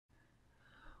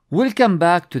Welcome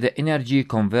back to the energy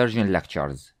conversion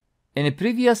lectures. In a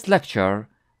previous lecture,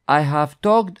 I have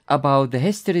talked about the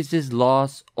hysteresis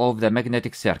loss of the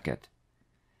magnetic circuit.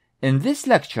 In this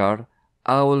lecture,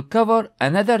 I will cover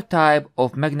another type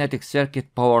of magnetic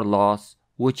circuit power loss,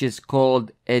 which is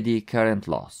called eddy current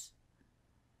loss.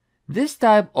 This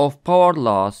type of power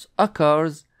loss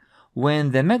occurs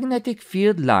when the magnetic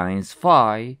field lines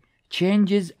phi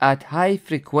changes at high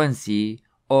frequency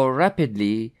or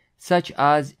rapidly, such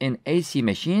as in AC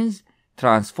machines,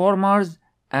 transformers,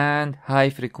 and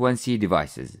high-frequency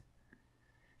devices.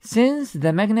 Since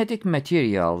the magnetic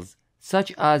materials,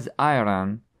 such as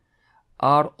iron,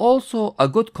 are also a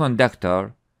good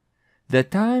conductor, the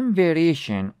time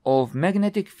variation of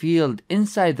magnetic field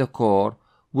inside the core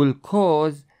will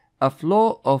cause a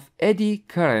flow of eddy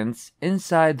currents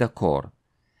inside the core.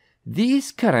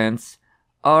 These currents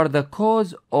are the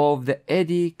cause of the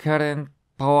eddy current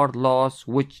power loss,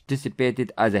 which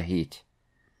dissipated as a heat.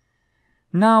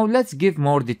 Now let's give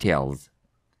more details.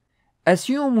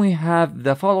 Assume we have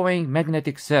the following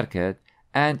magnetic circuit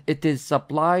and it is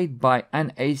supplied by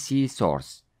an AC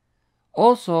source.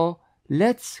 Also,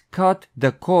 let's cut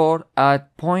the core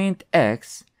at point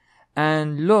X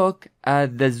and look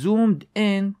at the zoomed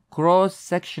in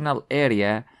cross-sectional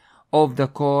area of the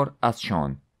core as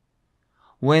shown.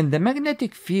 When the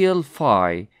magnetic field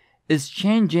phi is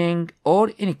changing or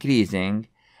increasing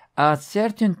at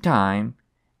certain time,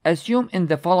 assume in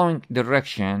the following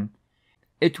direction,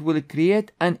 it will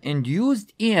create an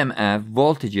induced EMF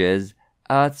voltages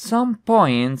at some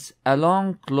points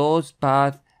along closed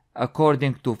path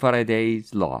according to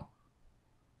Faraday's law.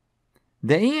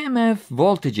 The EMF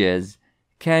voltages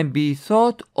can be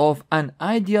thought of an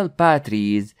ideal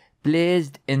batteries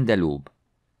placed in the loop.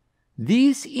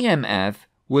 These EMF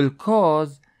will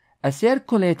cause a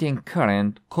circulating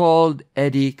current called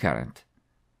eddy current.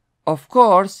 Of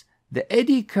course, the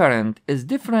eddy current is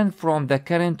different from the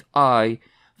current I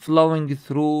flowing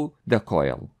through the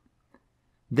coil.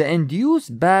 The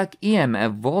induced back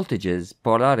EMF voltages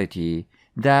polarity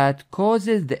that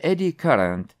causes the eddy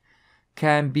current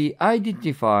can be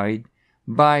identified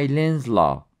by Lenz's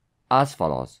law as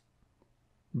follows.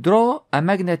 Draw a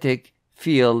magnetic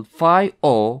field phi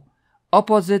O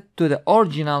opposite to the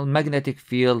original magnetic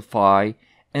field phi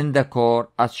in the core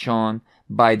as shown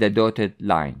by the dotted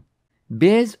line.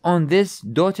 Based on this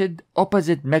dotted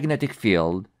opposite magnetic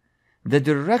field, the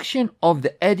direction of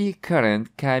the eddy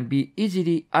current can be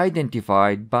easily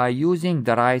identified by using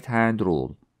the right-hand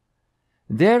rule.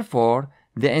 Therefore,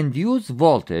 the induced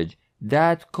voltage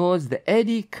that causes the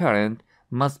eddy current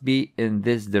must be in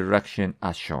this direction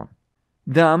as shown.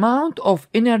 The amount of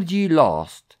energy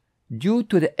lost due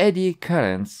to the eddy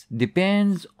currents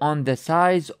depends on the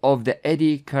size of the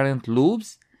eddy current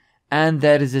loops and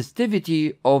the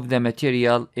resistivity of the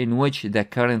material in which the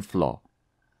current flows.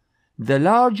 The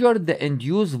larger the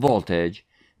induced voltage,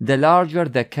 the larger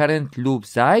the current loop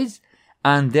size,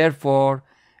 and therefore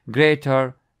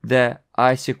greater the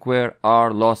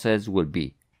I²R losses will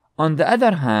be. On the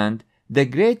other hand, the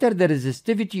greater the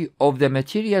resistivity of the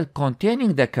material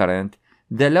containing the current,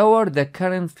 the lower the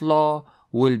current flow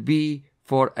will be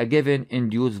for a given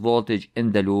induced voltage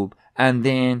in the loop, and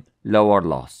then lower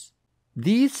loss.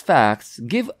 These facts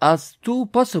give us two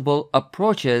possible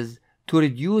approaches to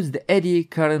reduce the eddy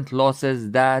current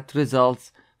losses that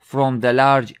results from the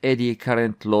large eddy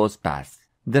current loss path.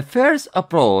 The first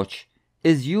approach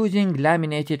is using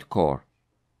laminated core.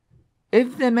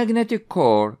 If the magnetic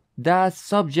core that's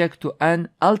subject to an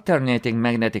alternating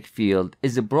magnetic field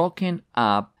is broken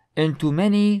up into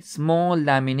many small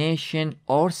lamination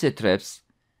or strips,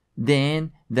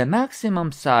 then the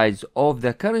maximum size of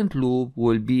the current loop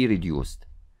will be reduced,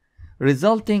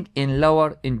 resulting in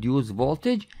lower induced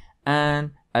voltage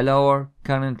and a lower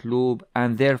current loop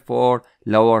and therefore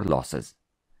lower losses.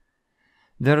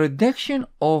 The reduction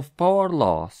of power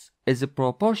loss is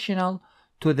proportional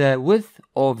to the width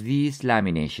of these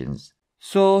laminations.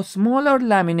 So smaller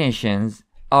laminations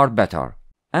are better.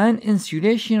 An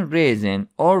insulation resin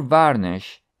or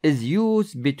varnish is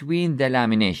used between the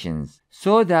laminations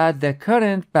so that the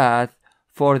current path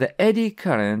for the eddy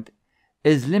current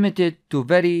is limited to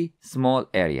very small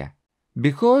area.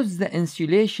 Because the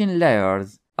insulation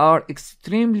layers are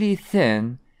extremely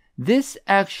thin, this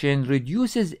action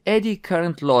reduces eddy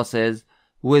current losses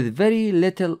with very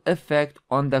little effect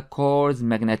on the core's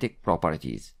magnetic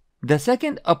properties. The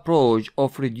second approach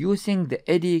of reducing the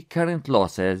eddy current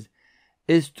losses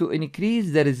is to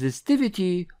increase the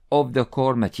resistivity of the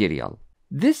core material.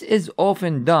 This is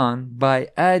often done by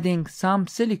adding some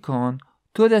silicone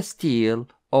to the steel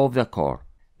of the core.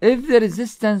 If the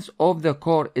resistance of the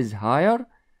core is higher,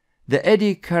 the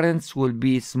eddy currents will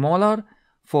be smaller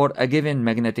for a given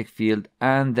magnetic field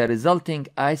and the resulting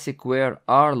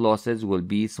I²R losses will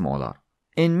be smaller.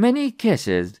 In many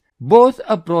cases, both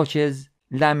approaches,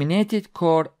 laminated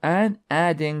core and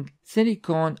adding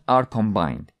silicone, are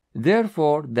combined.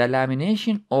 Therefore, the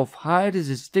lamination of high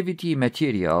resistivity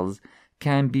materials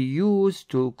can be used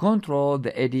to control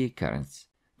the eddy currents.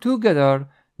 Together,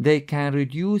 they can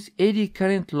reduce eddy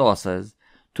current losses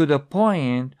to the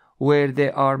point where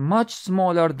they are much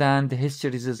smaller than the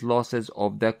hysteresis losses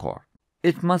of the core.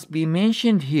 It must be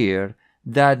mentioned here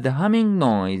that the humming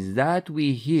noise that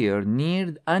we hear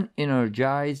near an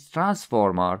energized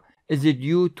transformer is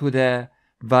due to the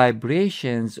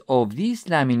vibrations of these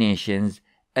laminations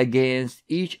against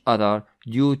each other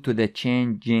due to the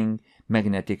changing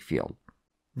magnetic field.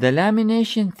 The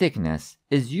lamination thickness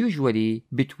is usually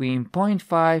between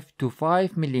 0.5 to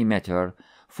 5 mm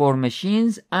for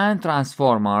machines and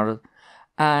transformers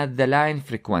at the line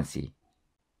frequency,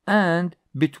 and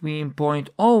between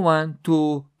 0.01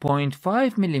 to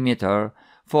 0.5 mm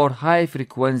for high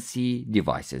frequency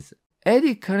devices.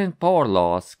 Eddy current power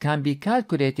loss can be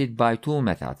calculated by two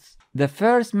methods. The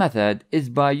first method is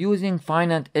by using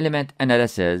finite element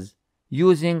analysis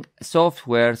using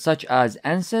software such as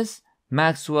ANSYS,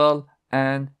 Maxwell,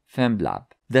 and FEMLab.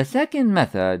 The second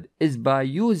method is by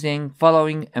using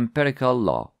following empirical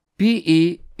law.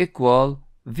 PE equal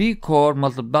V core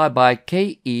multiplied by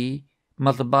KE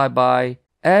multiplied by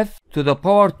F to the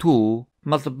power 2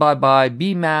 multiplied by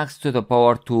B max to the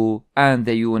power 2 and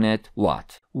the unit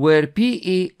watt, where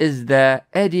PE is the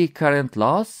eddy current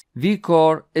loss, V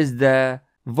core is the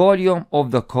volume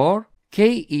of the core,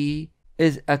 KE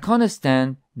is a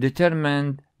constant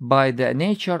determined by the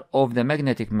nature of the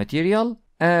magnetic material,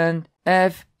 and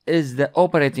F is the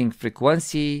operating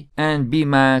frequency, and B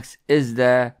max is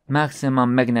the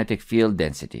maximum magnetic field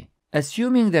density.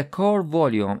 Assuming the core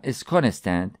volume is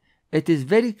constant, it is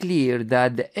very clear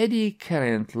that the eddy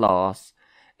current loss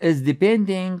is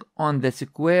depending on the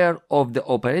square of the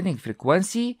operating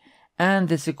frequency and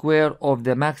the square of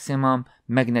the maximum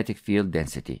magnetic field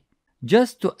density.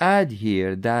 Just to add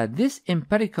here that this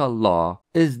empirical law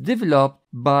is developed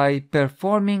by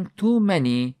performing too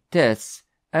many tests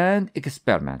and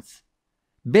experiments.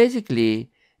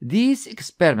 Basically, these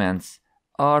experiments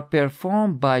are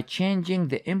performed by changing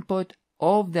the input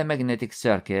of the magnetic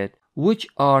circuit, which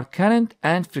are current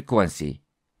and frequency.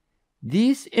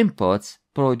 These inputs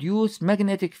produce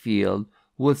magnetic field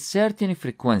with certain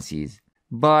frequencies.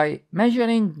 By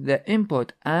measuring the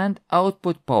input and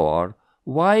output power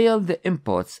while the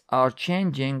inputs are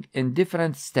changing in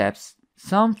different steps,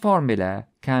 some formula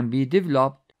can be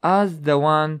developed as the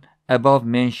one above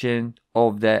mentioned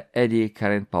of the eddy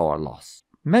current power loss.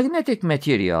 Magnetic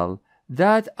material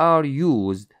that are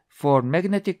used for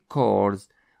magnetic cores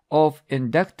of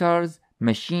inductors,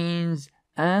 machines,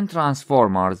 and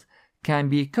transformers can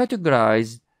be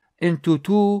categorized into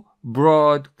two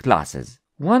broad classes.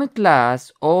 One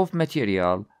class of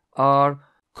material are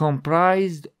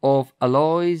comprised of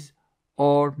alloys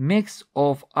or mix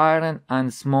of iron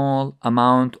and small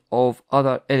amount of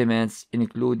other elements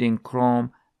including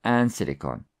chrome and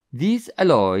silicon. These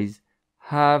alloys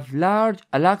have large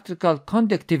electrical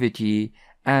conductivity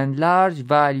and large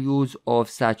values of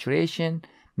saturation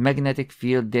magnetic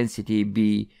field density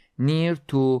B near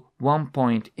to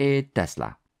 1.8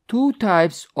 Tesla. Two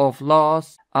types of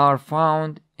loss are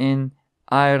found in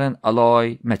iron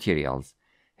alloy materials: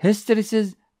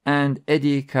 hysteresis and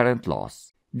eddy current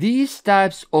loss. These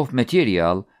types of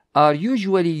material are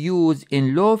usually used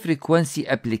in low-frequency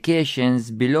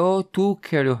applications below 2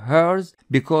 kHz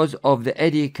because of the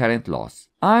eddy current loss.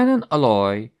 Iron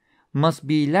alloy must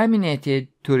be laminated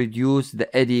to reduce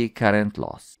the eddy current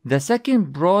loss. The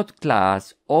second broad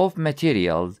class of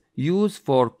materials used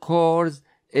for cores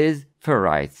is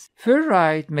ferrites.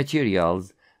 Ferrite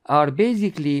materials are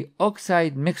basically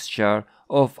oxide mixture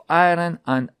of iron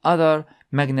and other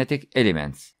magnetic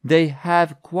elements. They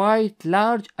have quite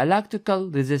large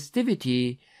electrical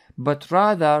resistivity but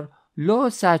rather low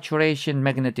saturation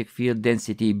magnetic field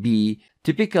density B,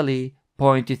 typically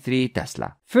 0.3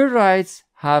 Tesla. Ferrites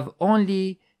have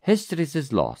only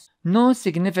hysteresis loss, no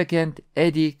significant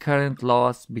eddy current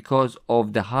loss because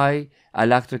of the high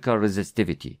electrical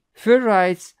resistivity.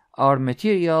 Ferrites are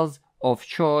materials of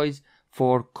choice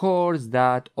for cores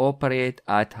that operate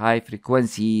at high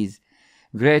frequencies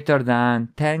greater than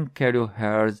 10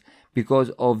 kHz because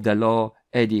of the low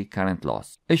eddy current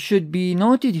loss. It should be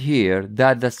noted here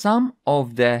that the sum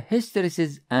of the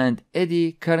hysteresis and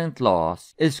eddy current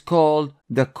loss is called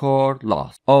the core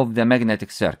loss of the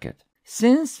magnetic circuit.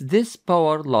 Since this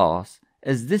power loss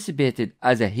is dissipated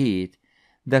as a heat,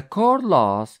 the core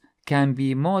loss can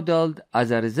be modeled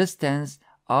as a resistance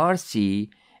RC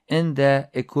in the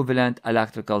equivalent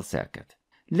electrical circuit.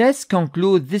 Let's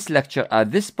conclude this lecture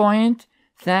at this point.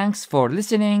 Thanks for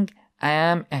listening. I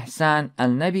am Ihsan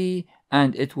Al-Nabi,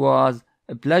 and it was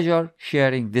a pleasure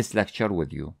sharing this lecture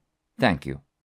with you. Thank you.